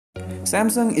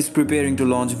Samsung is preparing to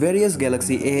launch various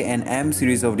Galaxy A and M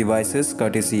series of devices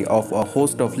courtesy of a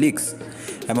host of leaks.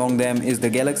 Among them is the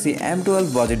Galaxy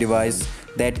M12 budget device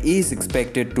that is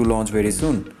expected to launch very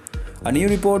soon. A new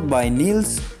report by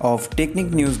Niels of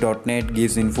technicnews.net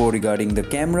gives info regarding the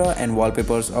camera and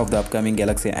wallpapers of the upcoming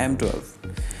Galaxy M12.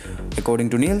 According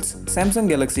to Niels, Samsung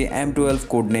Galaxy M12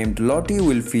 codenamed Lottie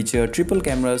will feature triple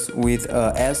cameras with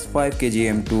a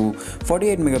S5kg M2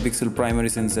 48 megapixel primary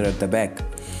sensor at the back.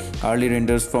 Early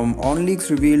renders from OnLeaks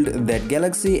revealed that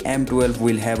Galaxy M12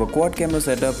 will have a quad camera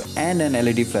setup and an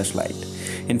LED flashlight.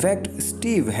 In fact,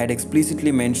 Steve had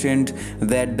explicitly mentioned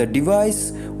that the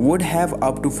device would have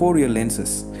up to 4 rear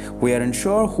lenses. We aren't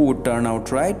sure who would turn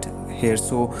out right here,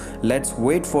 so let's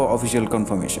wait for official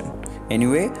confirmation.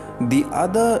 Anyway, the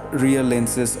other rear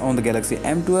lenses on the Galaxy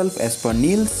M12 as per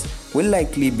Niels will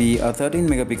likely be a 13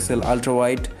 megapixel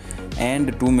ultra-wide and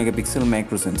 2 megapixel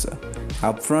macro sensor.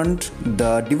 Up front,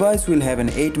 the device will have an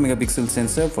 8 megapixel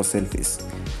sensor for selfies.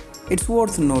 It's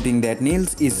worth noting that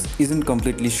Niels isn't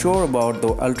completely sure about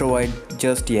the ultra-wide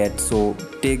just yet, so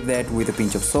take that with a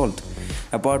pinch of salt.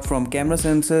 Apart from camera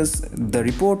sensors, the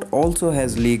report also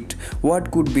has leaked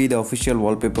what could be the official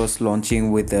wallpapers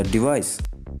launching with the device.